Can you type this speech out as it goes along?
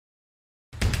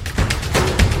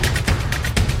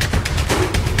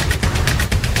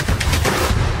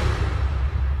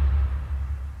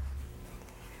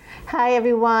Hi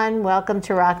everyone, welcome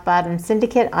to Rock Bottom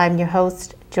Syndicate. I'm your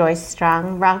host, Joyce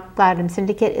Strong. Rock Bottom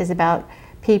Syndicate is about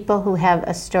people who have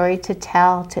a story to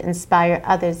tell to inspire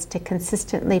others to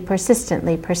consistently,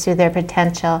 persistently pursue their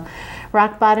potential.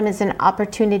 Rock Bottom is an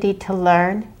opportunity to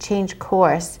learn, change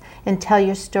course, and tell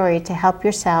your story to help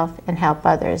yourself and help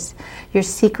others. Your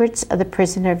secrets are the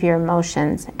prison of your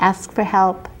emotions. Ask for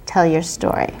help, tell your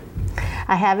story.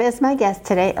 I have as my guest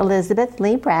today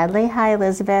Elizabeth-Leigh Bradley. Hi,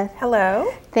 Elizabeth.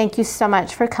 Hello. Thank you so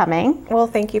much for coming. Well,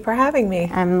 thank you for having me.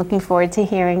 I'm looking forward to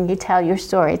hearing you tell your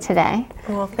story today.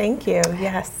 Well, thank you.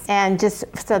 Yes. And just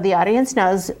so the audience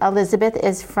knows, Elizabeth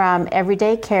is from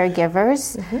Everyday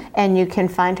Caregivers, and you can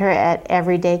find her at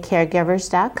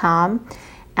everydaycaregivers.com.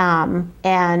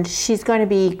 And she's going to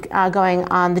be going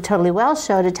on the Totally Well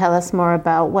show to tell us more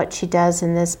about what she does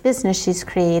in this business she's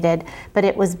created. But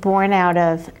it was born out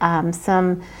of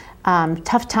some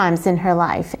tough times in her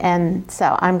life. And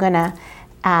so I'm going to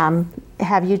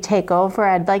have you take over.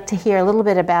 I'd like to hear a little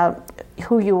bit about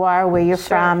who you are, where you're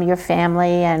from, your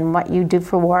family, and what you do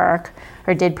for work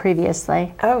or did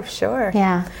previously. Oh, sure.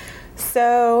 Yeah.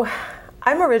 So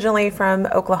I'm originally from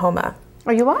Oklahoma.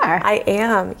 Oh, you are? I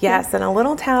am, yes, in a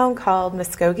little town called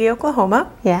Muskogee,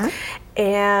 Oklahoma. Yeah.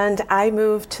 And I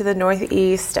moved to the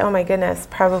Northeast, oh my goodness,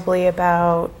 probably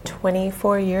about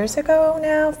 24 years ago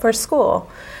now for school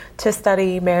to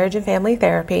study marriage and family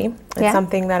therapy. It's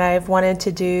something that I've wanted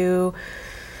to do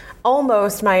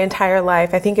almost my entire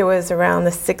life. I think it was around the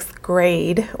 6th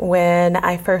grade when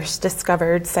I first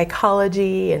discovered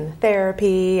psychology and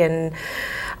therapy and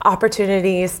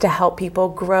opportunities to help people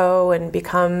grow and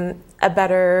become a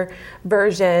better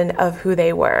version of who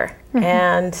they were.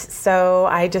 And so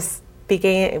I just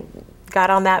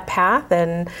got on that path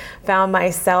and found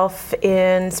myself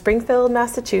in Springfield,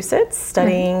 Massachusetts,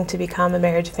 studying to become a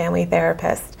marriage and family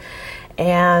therapist.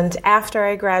 And after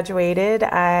I graduated,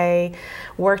 I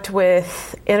worked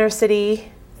with inner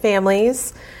city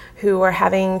families who were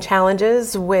having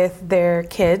challenges with their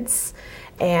kids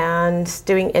and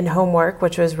doing in-home work,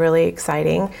 which was really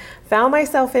exciting. Found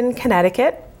myself in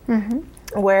Connecticut,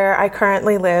 where I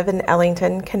currently live in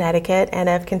Ellington, Connecticut, and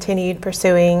have continued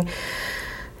pursuing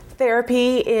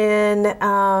therapy in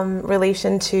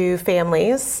relation to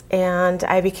families. And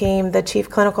I became the chief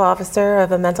clinical officer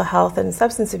of a mental health and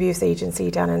substance abuse agency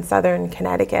down in southern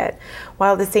Connecticut,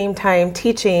 while at the same time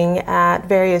teaching at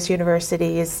various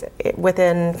universities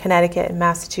within Connecticut and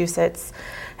Massachusetts,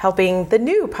 helping the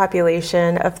new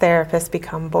population of therapists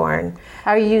become born.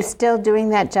 Are you still doing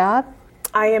that job?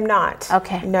 I am not.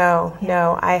 Okay. No.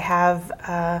 I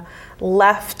have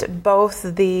left both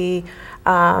the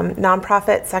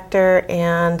nonprofit sector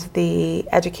and the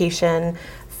education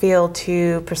field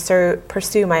to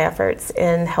pursue my efforts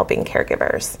in helping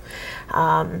caregivers.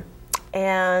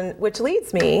 And which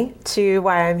leads me to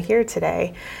why I'm here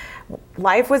today.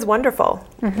 Life was wonderful.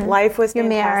 Life was fantastic. You're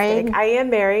married? I am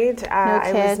married.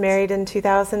 I was married in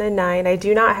 2009. I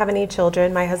do not have any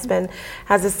children. My husband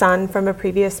has a son from a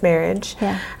previous marriage.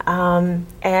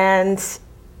 And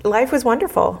life was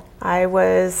wonderful. I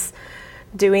was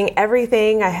doing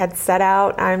everything I had set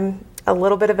out. I'm a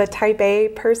little bit of a type A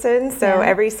person, so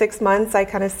every 6 months I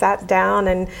kind of sat down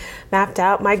and mapped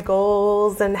out my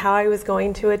goals and how I was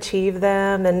going to achieve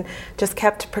them, and just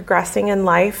kept progressing in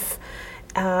life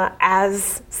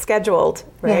as scheduled,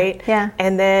 right?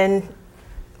 And then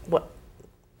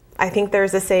I think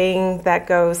there's a saying that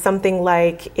goes something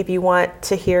like, if you want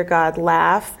to hear God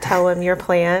laugh, tell him your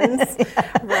plans,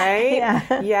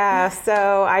 right?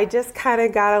 So I just kind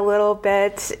of got a little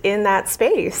bit in that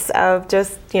space of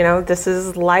just, this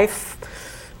is life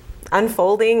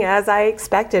unfolding as I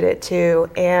expected it to.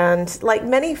 And like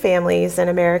many families in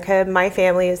America, my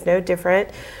family is no different.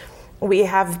 We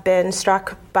have been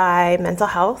struck by mental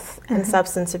health and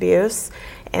substance abuse.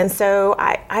 And so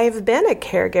I've been a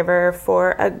caregiver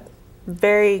for a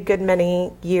very good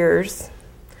many years.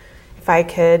 If I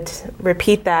could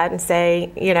repeat that and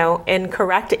say, in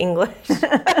correct English,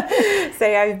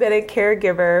 say I've been a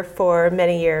caregiver for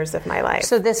many years of my life.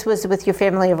 So this was with your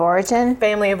family of origin?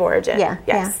 Family of origin,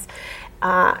 yes.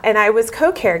 And I was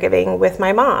co-caregiving with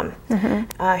my mom,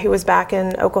 who was back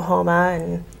in Oklahoma,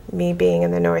 and me being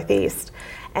in the Northeast.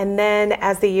 And then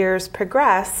as the years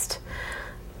progressed,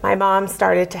 my mom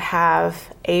started to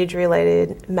have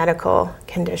age-related medical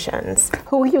conditions.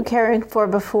 Who were you caring for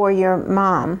before your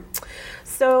mom?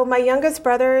 So my youngest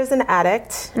brother is an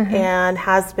addict and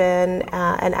has been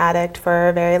an addict for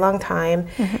a very long time,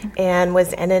 and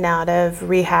was in and out of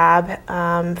rehab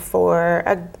for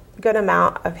a good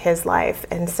amount of his life.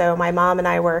 And so my mom and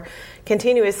I were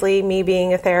continuously, me being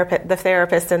the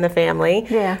therapist in the family,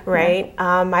 right?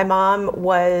 My mom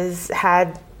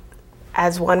had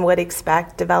as one would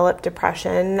expect, developed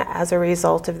depression as a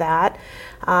result of that.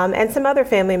 And some other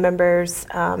family members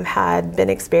had been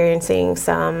experiencing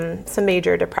some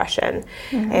major depression.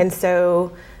 And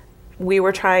so we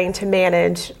were trying to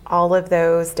manage all of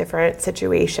those different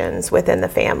situations within the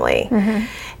family.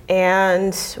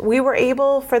 And we were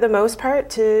able, for the most part,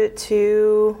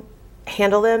 to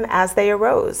handle them as they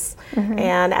arose.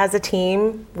 And as a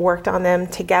team, worked on them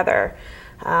together.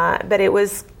 But it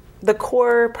was the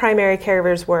core primary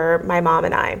caregivers were my mom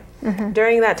and I.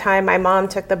 During that time, my mom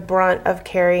took the brunt of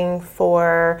caring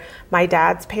for my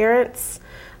dad's parents,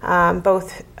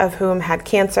 both of whom had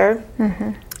cancer.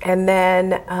 And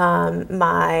then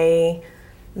my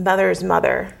mother's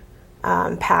mother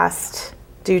passed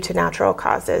due to natural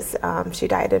causes. She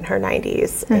died in her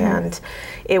 90s. And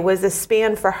it was a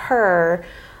span for her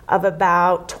of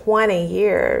about 20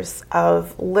 years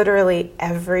of literally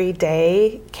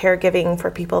everyday caregiving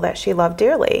for people that she loved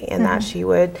dearly and that she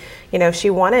would, she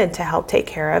wanted to help take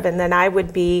care of. And then I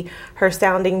would be her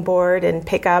sounding board and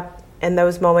pick up in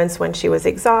those moments when she was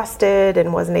exhausted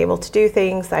and wasn't able to do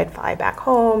things. I'd fly back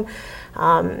home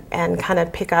and kind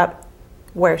of pick up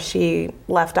where she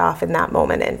left off in that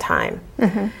moment in time.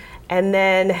 And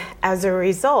then as a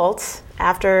result,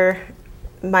 after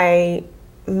my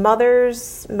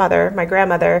mother's mother, my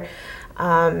grandmother,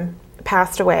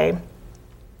 passed away,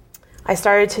 I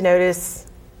started to notice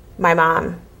my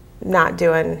mom not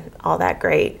doing all that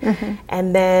great.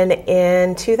 And then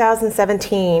in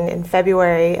 2017, in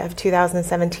February of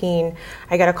 2017,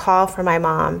 I got a call from my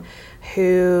mom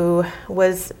who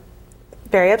was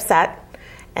very upset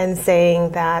and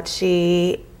saying that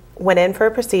she went in for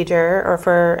a procedure or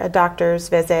for a doctor's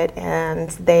visit, and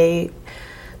they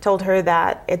told her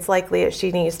that it's likely that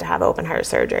she needs to have open heart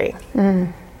surgery.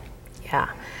 Yeah.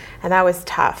 And that was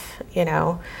tough,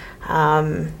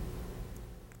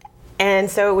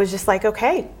 and so it was just like,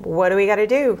 okay, what do we got to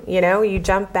do? You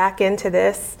jump back into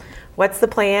this. What's the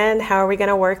plan? How are we going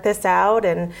to work this out?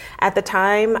 And at the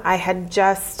time, I had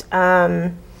just,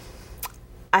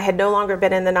 I had no longer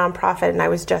been in the nonprofit, and I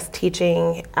was just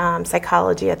teaching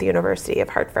psychology at the University of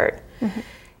Hartford.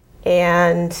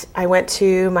 And I went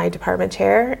to my department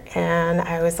chair, and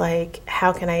I was like,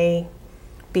 how can I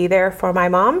be there for my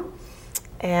mom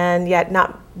and yet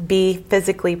not be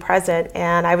physically present?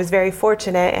 And I was very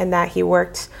fortunate in that he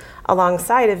worked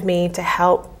alongside of me to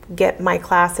help get my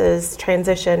classes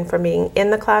transition from being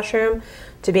in the classroom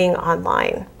to being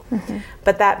online.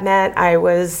 But that meant I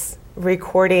was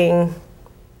recording,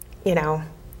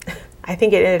 I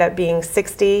think it ended up being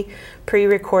 60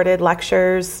 pre-recorded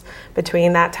lectures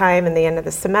between that time and the end of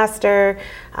the semester,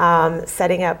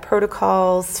 setting up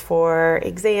protocols for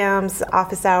exams,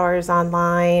 office hours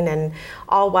online, and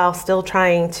all while still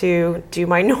trying to do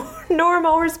my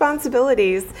normal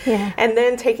responsibilities. And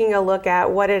then taking a look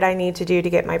at what did I need to do to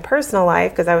get my personal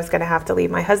life, because I was going to have to leave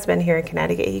my husband here in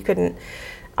Connecticut. He couldn't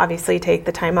obviously take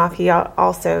the time off. He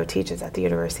also teaches at the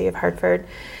University of Hartford.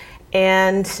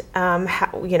 And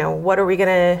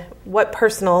what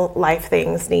personal life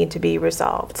things need to be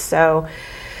resolved. So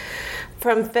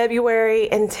from February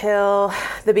until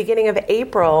the beginning of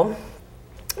April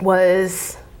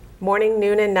was morning,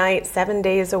 noon, and night, 7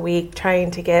 days a week,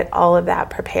 trying to get all of that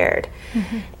prepared.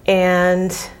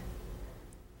 And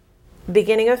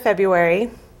beginning of February,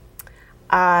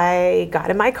 I got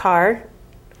in my car,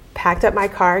 packed up my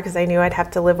car because I knew I'd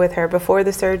have to live with her before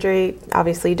the surgery,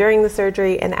 obviously during the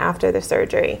surgery, and after the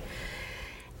surgery.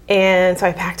 And so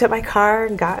I packed up my car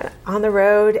and got on the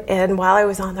road. And while I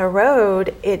was on the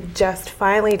road, it just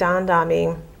finally dawned on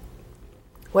me,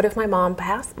 what if my mom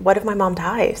passed? What if my mom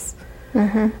dies?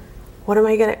 What am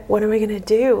I gonna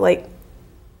do? Like,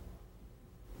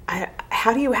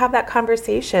 how do you have that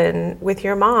conversation with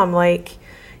your mom? Like,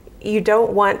 you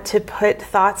don't want to put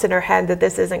thoughts in her head that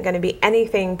this isn't going to be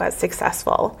anything but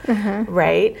successful,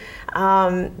 right?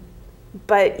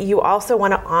 But you also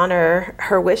want to honor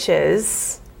her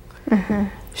wishes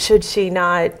should she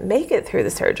not make it through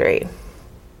the surgery.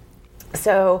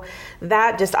 So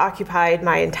that just occupied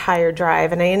my entire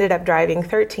drive, and I ended up driving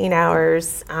 13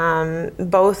 hours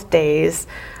both days,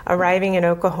 arriving in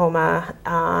Oklahoma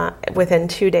within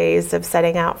 2 days of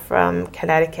setting out from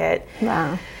Connecticut.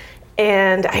 Wow.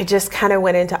 And I just kind of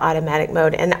went into automatic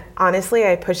mode. And honestly,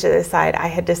 I pushed it aside. I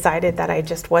had decided that I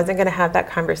just wasn't going to have that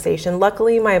conversation.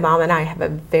 Luckily, my mom and I have a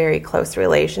very close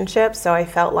relationship, so I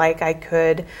felt like I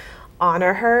could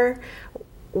honor her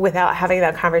without having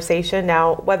that conversation.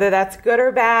 Now, whether that's good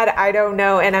or bad, I don't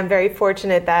know. And I'm very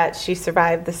fortunate that she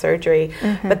survived the surgery.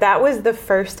 But that was the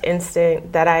first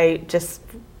instant that I just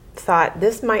thought,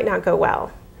 this might not go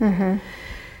well.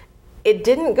 it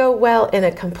didn't go well in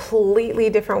a completely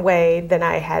different way than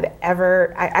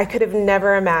I could have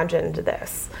never imagined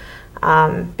this.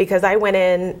 Because I went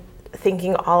in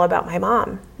thinking all about my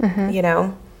mom. You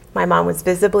know, my mom was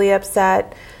visibly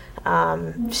upset.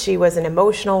 She was an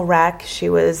emotional wreck. She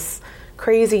was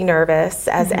crazy nervous,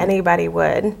 as anybody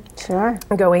would. Sure.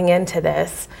 Going into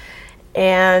this.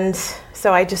 And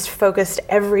so I just focused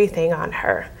everything on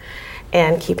her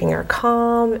and keeping her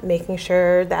calm, making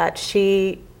sure that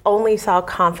she only saw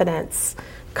confidence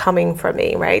coming from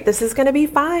me, right? This is going to be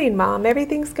fine, Mom.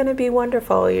 Everything's going to be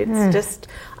wonderful. It's just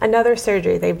another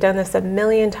surgery. They've done this a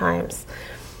million times.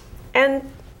 And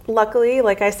luckily,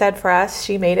 like I said, for us,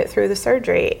 she made it through the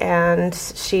surgery, and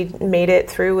she made it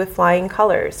through with flying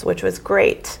colors, which was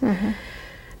great.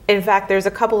 In fact, there's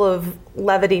a couple of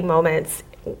levity moments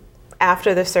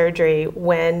after the surgery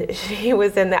when she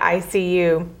was in the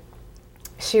ICU.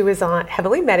 She was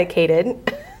heavily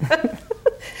medicated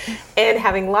and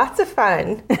having lots of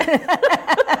fun with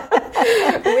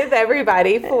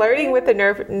everybody, flirting with the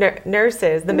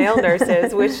nurses, the male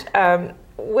nurses, which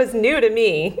was new to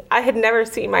me. I had never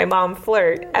seen my mom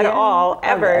flirt at all,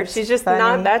 ever. She's just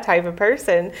not that type of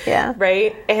person,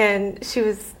 right? And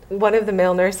one of the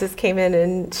male nurses came in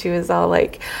and she was all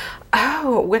like,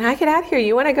 "Oh, when I get out here,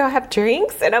 you want to go have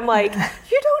drinks?" And I'm like,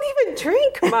 "You don't even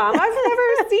drink, Mom. I've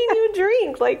never seen you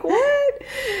drink. Like, what?"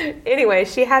 Anyway,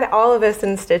 she had all of us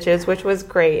in stitches, which was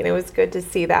great. And it was good to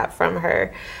see that from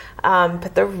her.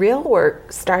 But the real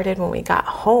work started when we got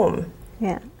home.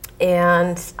 Yeah.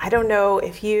 And I don't know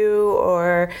if you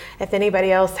or if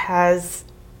anybody else has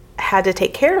had to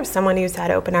take care of someone who's had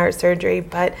open heart surgery,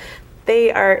 but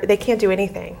they can't do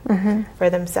anything for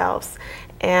themselves.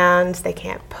 And they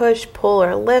can't push, pull,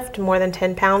 or lift more than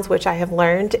 10 pounds, which I have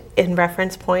learned in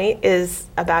reference point is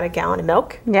about a gallon of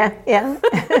milk. Yeah, yeah.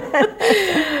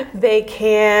 They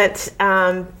can't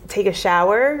take a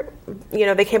shower. You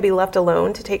know, they can't be left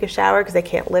alone to take a shower because they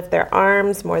can't lift their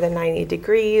arms more than 90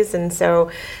 degrees. And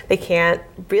so they can't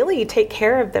really take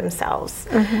care of themselves.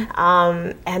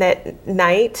 And at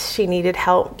night, she needed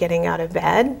help getting out of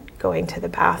bed, going to the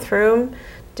bathroom,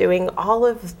 doing all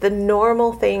of the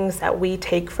normal things that we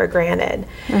take for granted.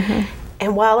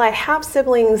 And while I have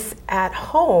siblings at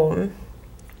home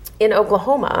in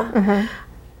Oklahoma,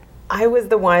 I was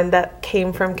the one that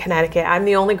came from Connecticut. I'm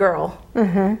the only girl,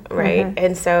 right?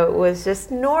 And so it was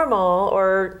just normal,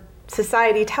 or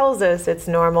society tells us it's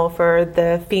normal for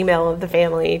the female of the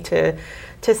family to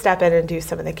step in and do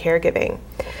some of the caregiving.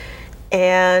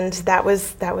 And that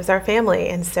was our family.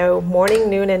 And so morning,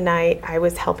 noon, and night, I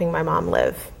was helping my mom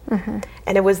live.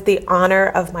 And it was the honor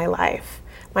of my life.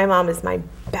 My mom is my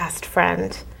best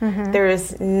friend. There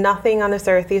is nothing on this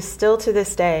earth, still to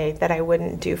this day, that I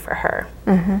wouldn't do for her.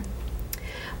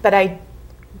 But I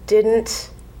didn't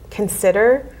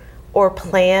consider or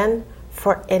plan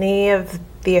for any of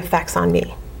the effects on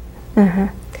me.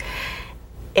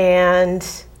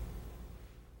 And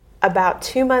about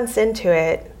 2 months into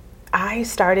it, I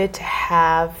started to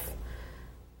have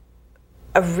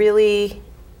a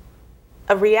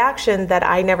reaction that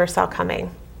I never saw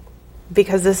coming,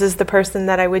 because this is the person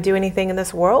that I would do anything in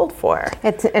this world for.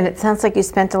 And it sounds like you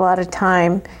spent a lot of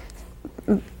time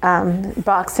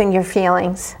boxing your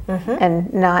feelings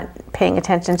and not paying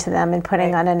attention to them and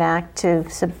putting on an act to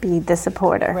be the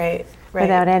supporter. Right.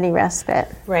 Without any respite.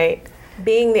 Right.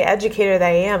 Being the educator that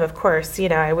I am, of course, you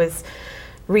know, I was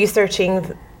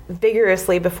researching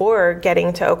vigorously before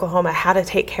getting to Oklahoma how to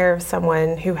take care of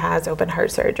someone who has open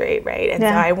heart surgery, right? And so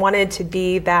I wanted to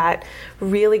be that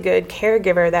really good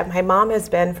caregiver that my mom has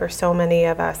been for so many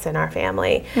of us in our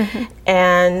family.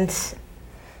 And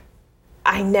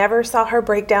I never saw her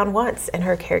break down once in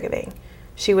her caregiving.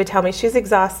 She would tell me she's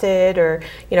exhausted, or,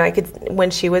 you know,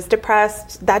 when she was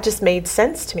depressed, that just made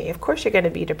sense to me. Of course you're going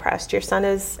to be depressed. Your son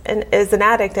is an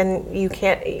addict, and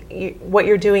what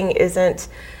you're doing isn't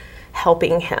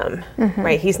helping him,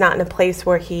 right? He's not in a place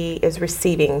where he is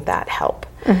receiving that help.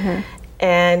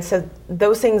 And so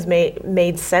those things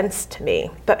made sense to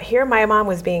me. But here my mom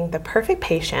was being the perfect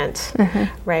patient,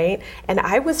 right? And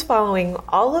I was following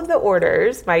all of the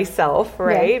orders myself,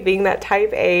 right? Being that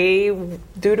type A,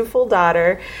 dutiful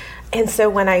daughter. And so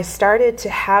when I started to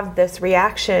have this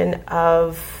reaction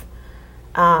of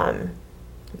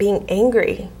being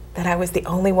angry that I was the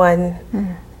only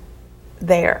one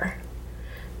there,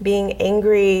 being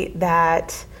angry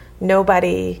that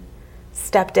nobody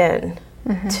stepped in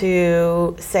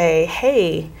to say,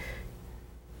 hey,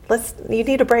 you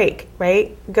need a break,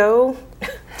 right? Go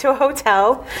to a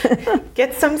hotel,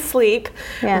 get some sleep,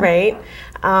 right?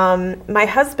 My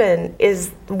husband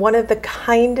is one of the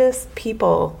kindest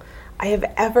people I have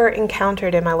ever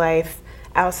encountered in my life,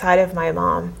 outside of my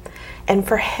mom. And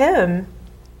for him,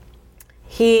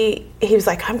 he was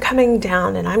like, I'm coming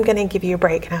down and I'm going to give you a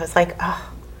break. And I was like,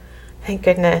 oh, thank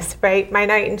goodness, right? My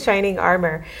knight in shining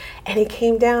armor. And he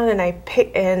came down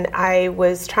and I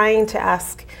was trying to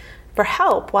ask for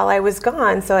help while I was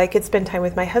gone so I could spend time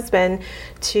with my husband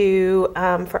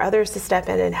for others to step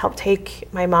in and help take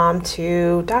my mom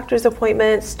to doctor's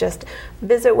appointments, just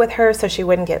visit with her so she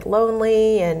wouldn't get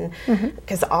lonely. And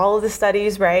because all of the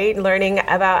studies, right, learning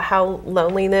about how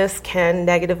loneliness can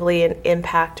negatively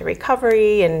impact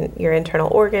recovery and your internal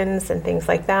organs and things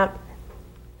like that.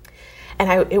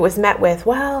 And it was met with,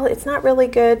 well, it's not really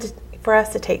good for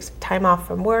us to take time off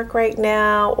from work right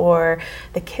now, or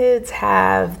the kids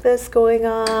have this going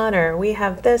on, or we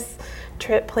have this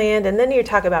trip planned. And then you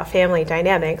talk about family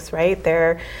dynamics, right?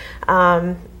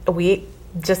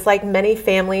 Just like many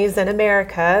families in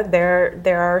America,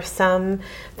 there are some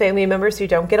family members who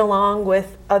don't get along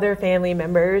with other family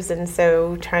members, and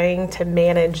so trying to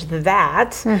manage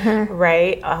that,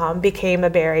 right, became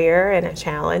a barrier and a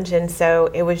challenge. And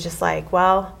so it was just like,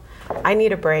 well, I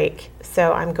need a break,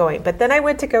 so I'm going. But then I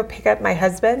went to go pick up my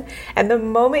husband, and the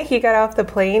moment he got off the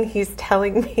plane, he's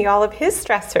telling me all of his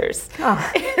stressors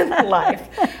in life.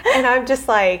 And I'm just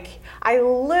like, I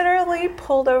literally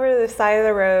pulled over to the side of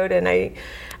the road, and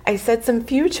I said some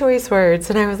few choice words,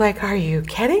 and I was like, are you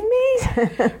kidding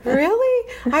me?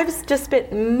 Really? I've just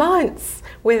spent months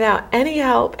without any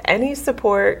help, any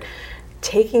support,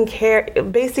 taking care,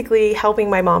 basically helping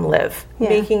my mom live,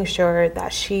 making sure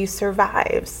that she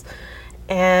survives.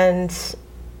 And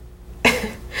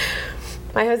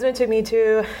my husband took me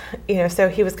to, so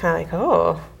he was kind of like,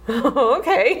 oh,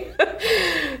 okay.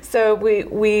 So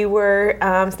we were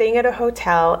staying at a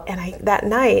hotel, and that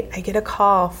night I get a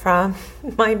call from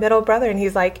my middle brother, and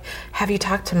he's like, have you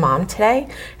talked to Mom today?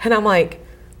 And I'm like,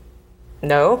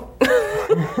 no.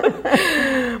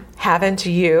 Haven't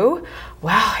you?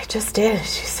 Well, I just did.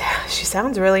 She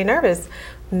sounds really nervous.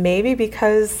 Maybe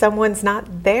because someone's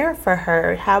not there for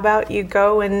her. How about you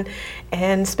go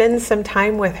and spend some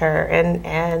time with her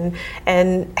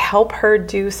and help her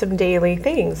do some daily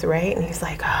things, right? And he's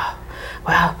like, oh,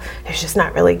 well, it's just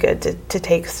not really good to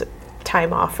take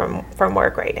time off from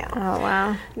work right now. Oh,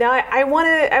 wow. Now, I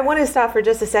want to stop for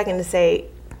just a second to say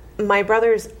my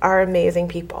brothers are amazing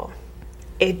people.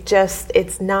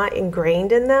 It's not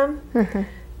ingrained in them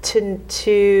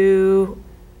to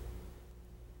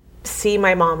see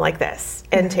my mom like this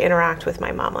and to interact with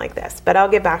my mom like this. But I'll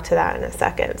get back to that in a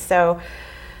second. So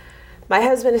my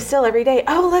husband is still every day,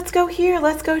 oh, let's go here,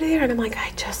 let's go there. And I'm like,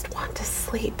 I just want to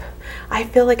sleep. I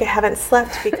feel like I haven't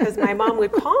slept because my mom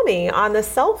would call me on the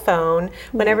cell phone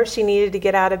whenever she needed to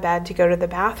get out of bed to go to the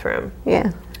bathroom.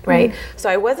 Yeah. Right?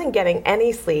 So I wasn't getting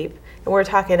any sleep. And we're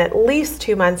talking at least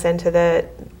 2 months into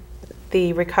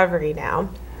the recovery now.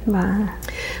 Wow.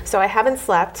 So I haven't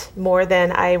slept more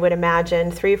than I would imagine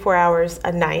 3 or 4 hours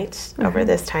a night over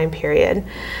this time period.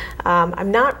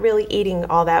 I'm not really eating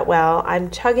all that well.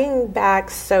 I'm chugging back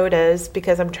sodas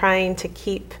because I'm trying to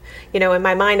keep, in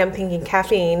my mind I'm thinking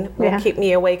caffeine will keep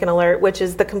me awake and alert, which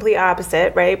is the complete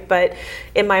opposite, right? But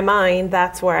in my mind,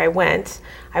 that's where I went.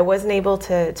 I wasn't able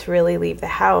to really leave the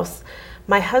house.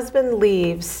 My husband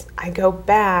leaves, I go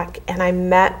back, and I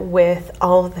met with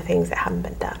all of the things that haven't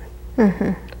been done.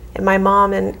 And my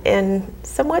mom in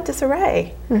somewhat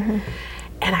disarray. And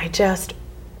I just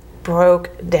broke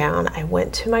down. I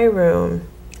went to my room,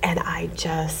 and I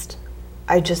just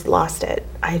lost it.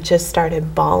 I just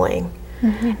started bawling.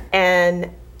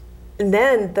 And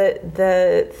then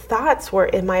the thoughts were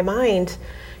in my mind,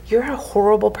 you're a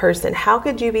horrible person. How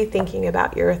could you be thinking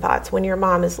about your thoughts when your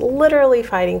mom is literally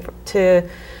fighting to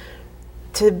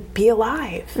be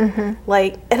alive?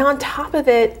 And on top of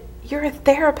it, you're a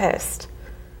therapist.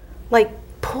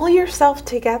 Pull yourself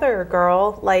together,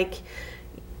 girl.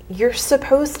 You're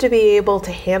supposed to be able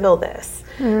to handle this.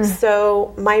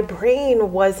 So my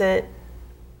brain wasn't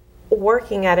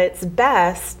working at its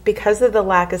best because of the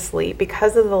lack of sleep,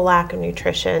 because of the lack of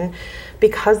nutrition,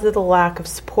 because of the lack of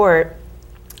support.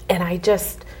 And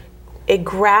it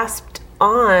grasped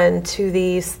on to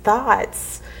these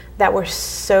thoughts that were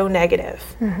so negative,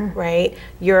 right?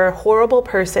 You're a horrible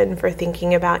person for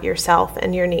thinking about yourself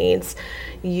and your needs.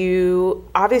 You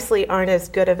obviously aren't as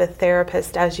good of a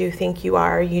therapist as you think you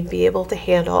are. You'd be able to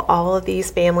handle all of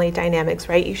these family dynamics,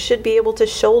 right? You should be able to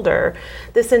shoulder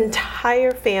this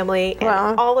entire family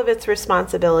and all of its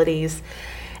responsibilities.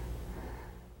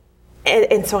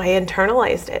 And so I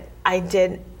internalized it. I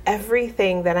did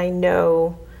everything that I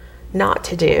know not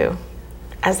to do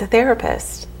as a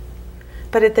therapist.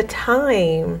 But at the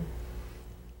time,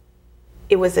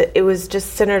 it was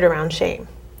just centered around shame.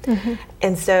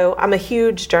 And so I'm a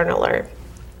huge journaler,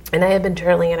 and I had been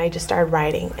journaling, and I just started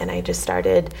writing, and I just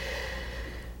started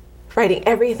writing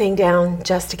everything down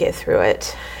just to get through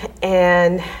it.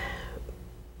 And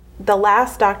the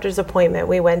last doctor's appointment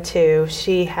we went to,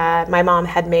 my mom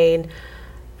had made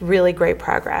really great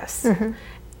progress.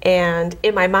 And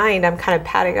in my mind, I'm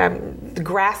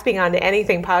grasping onto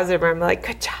anything positive. I'm like,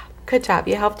 good job,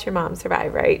 you helped your mom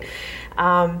survive, right?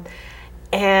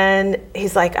 And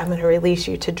he's like, I'm going to release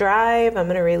you to drive. I'm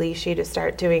going to release you to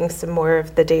start doing some more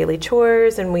of the daily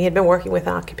chores. And we had been working with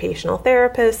an occupational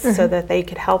therapist so that they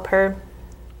could help her.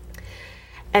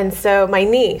 And so my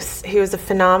niece, who was a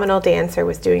phenomenal dancer,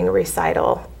 was doing a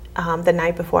recital the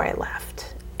night before I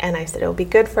left. And I said, it'll be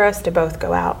good for us to both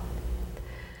go out.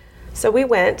 So we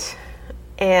went,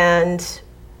 and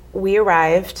we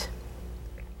arrived,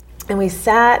 and we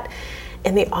sat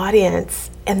in the audience.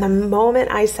 And the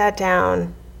moment I sat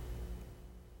down,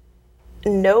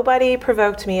 nobody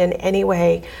provoked me in any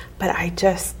way, but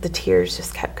the tears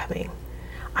just kept coming.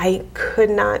 I could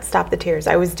not stop the tears.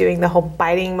 I was doing the whole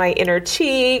biting my inner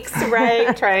cheeks,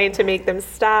 right? Trying to make them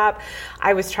stop.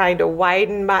 I was trying to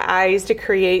widen my eyes to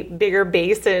create bigger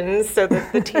basins so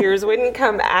that the tears wouldn't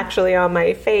come actually on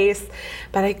my face,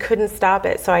 but I couldn't stop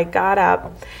it. So I got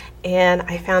up, and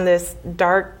I found this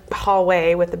dark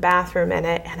hallway with a bathroom in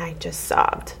it, and I just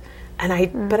sobbed.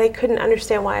 But I couldn't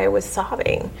understand why I was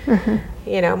sobbing.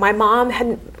 You know, my mom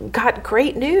had got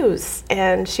great news,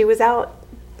 and she was out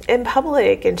in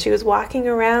public, and she was walking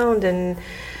around,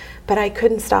 but I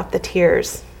couldn't stop the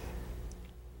tears.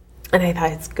 And I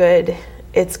thought, it's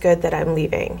good that I'm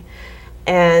leaving.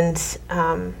 And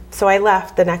so I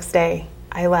left the next day.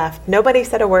 I left. Nobody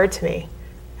said a word to me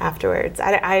afterwards.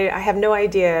 I have no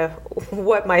idea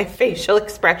what my facial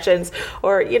expressions,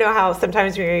 or you know how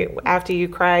sometimes after you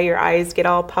cry your eyes get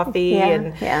all puffy,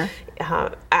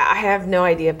 I have no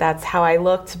idea if that's how I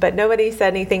looked, but nobody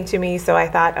said anything to me, so I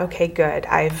thought, okay, good,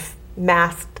 I've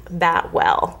masked that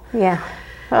well.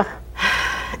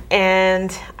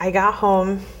 And I got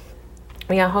home.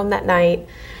 We got home that night,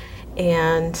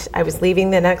 and I was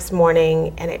leaving the next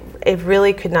morning, and it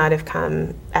really could not have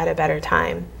come at a better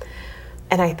time.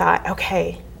 And I thought,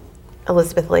 okay,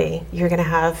 Elizabeth-Leigh, you're going to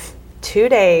have 2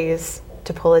 days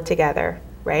to pull it together,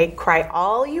 right? Cry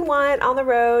all you want on the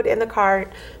road, in the car.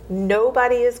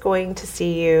 Nobody is going to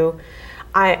see you.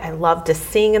 I love to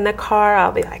sing in the car.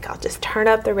 I'll be like, I'll just turn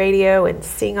up the radio and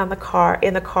sing in the car.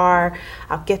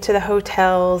 I'll get to the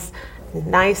hotels,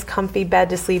 nice comfy bed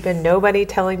to sleep in. Nobody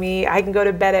telling me I can go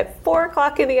to bed at 4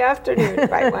 o'clock in the afternoon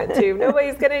if I want to.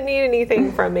 Nobody's going to need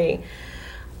anything from me.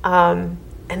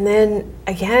 And then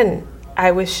again,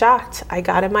 I was shocked. I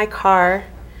got in my car,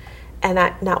 and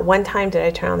not one time did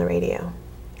I turn on the radio.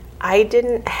 I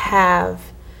didn't have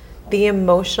the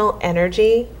emotional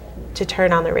energy to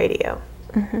turn on the radio.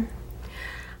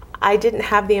 I didn't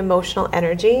have the emotional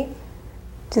energy.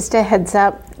 Just a heads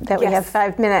up that we have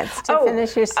 5 minutes to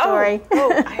finish your story.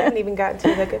 I haven't even gotten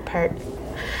to the good part.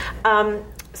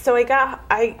 So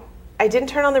I didn't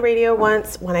turn on the radio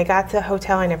once. When I got to the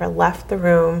hotel, I never left the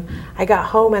room. I got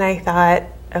home, and I thought,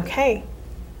 okay,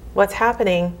 what's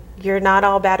happening? You're not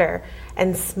all better.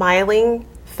 And smiling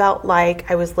felt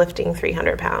like I was lifting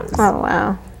 300 pounds. Oh,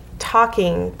 wow.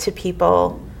 Talking to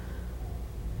people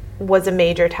was a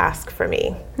major task for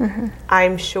me.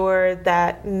 I'm sure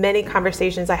that many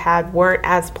conversations I had weren't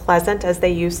as pleasant as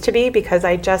they used to be because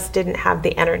I just didn't have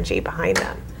the energy behind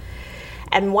them.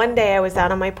 And one day I was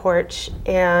out on my porch,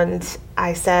 and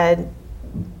I said,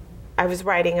 I was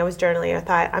journaling. I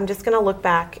thought, I'm just going to look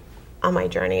back on my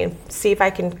journey and see if I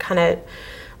can kind of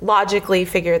logically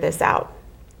figure this out.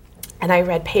 And I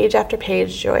read page after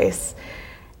page, Joyce,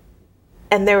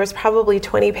 and there was probably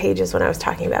 20 pages when I was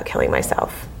talking about killing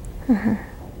myself.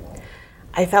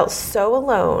 I felt so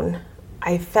alone.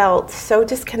 I felt so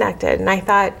disconnected. And I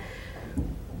thought,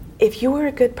 if you were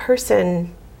a good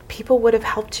person, people would have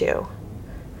helped you.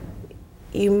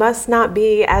 You must not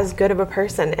be as good of a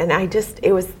person. And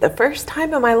it was the first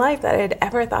time in my life that I had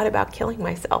ever thought about killing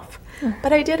myself.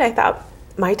 But I did. I thought,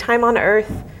 my time on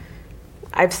earth,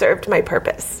 I've served my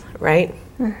purpose, right?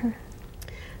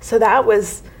 So that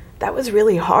was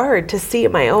really hard to see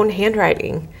in my own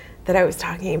handwriting that I was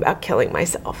talking about killing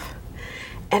myself.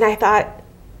 And I thought,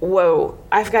 whoa,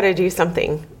 I've got to do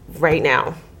something right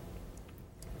now.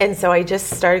 And so I just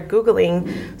started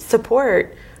Googling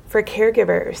support for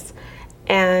caregivers.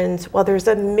 And while there's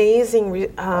amazing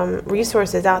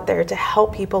resources out there to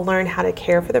help people learn how to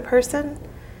care for the person,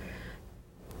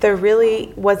 there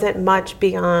really wasn't much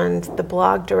beyond the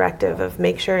blog directive of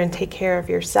make sure and take care of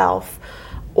yourself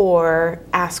or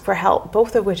ask for help,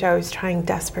 both of which I was trying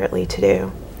desperately to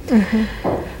do.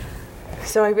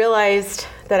 So I realized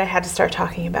that I had to start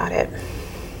talking about it.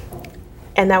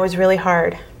 And that was really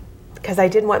hard because I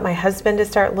didn't want my husband to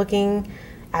start looking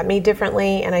at me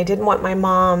differently, and I didn't want my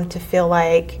mom to feel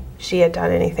like she had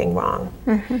done anything wrong.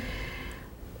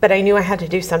 But I knew I had to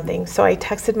do something. So I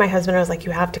texted my husband. I was like,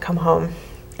 you have to come home.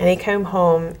 And he came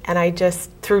home, and I just,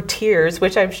 through tears,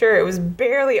 which I'm sure it was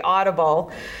barely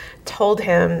audible, told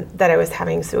him that I was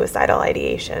having suicidal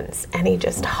ideations. And he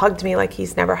just hugged me like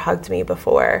he's never hugged me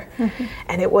before.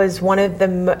 And it was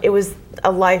it was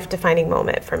a life-defining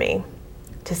moment for me,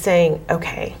 to saying,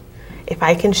 okay, if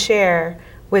I can share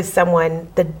with someone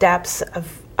the depths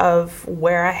of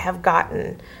where I have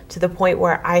gotten to the point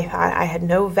where I thought I had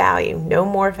no value, no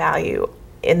more value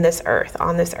on this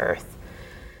earth,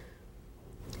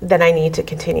 then I need to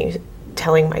continue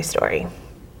telling my story.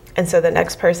 And so the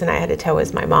next person I had to tell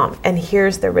was my mom. And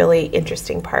here's the really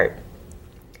interesting part.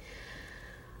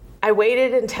 I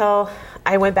waited until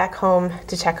I went back home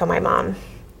to check on my mom,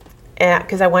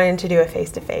 because I wanted to do a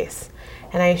face-to-face.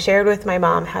 And I shared with my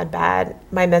mom how bad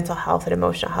my mental health and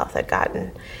emotional health had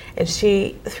gotten. And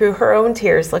she, through her own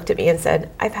tears, looked at me and said,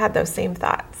 I've had those same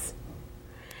thoughts.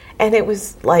 And it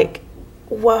was like,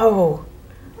 whoa,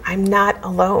 I'm not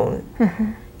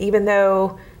alone. Even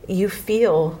though you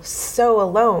feel so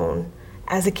alone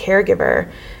as a caregiver,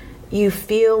 you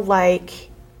feel like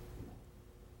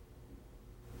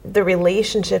the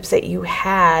relationships that you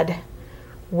had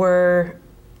were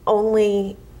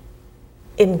only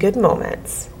in good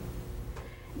moments,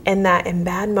 and that in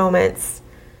bad moments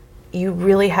you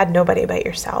really had nobody but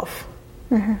yourself.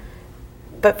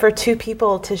 But for two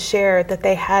people to share that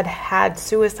they had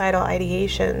suicidal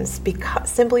ideations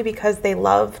simply because they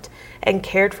loved and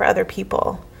cared for other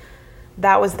people,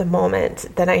 that was the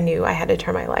moment that I knew I had to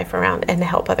turn my life around and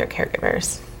help other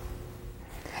caregivers.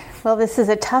 Well, this is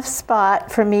a tough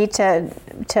spot for me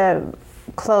to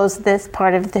close this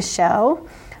part of the show.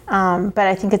 But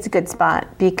I think it's a good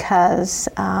spot because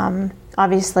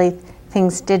obviously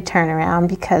things did turn around,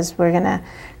 because we're going to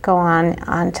go on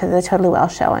to the Totally Well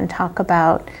show and talk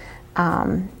about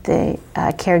the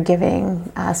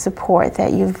caregiving support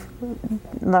that you've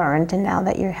learned and now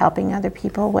that you're helping other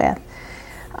people with.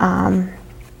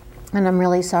 And I'm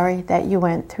really sorry that you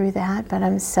went through that, but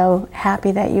I'm so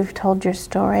happy that you've told your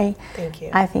story. Thank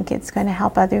you. I think it's going to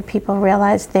help other people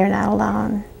realize they're not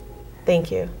alone.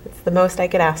 Thank you. It's the most I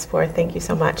could ask for. Thank you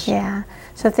so much. Yeah.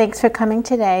 So thanks for coming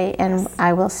today, and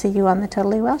I will see you on the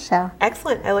Totally Well show.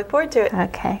 Excellent. I look forward to it.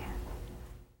 Okay.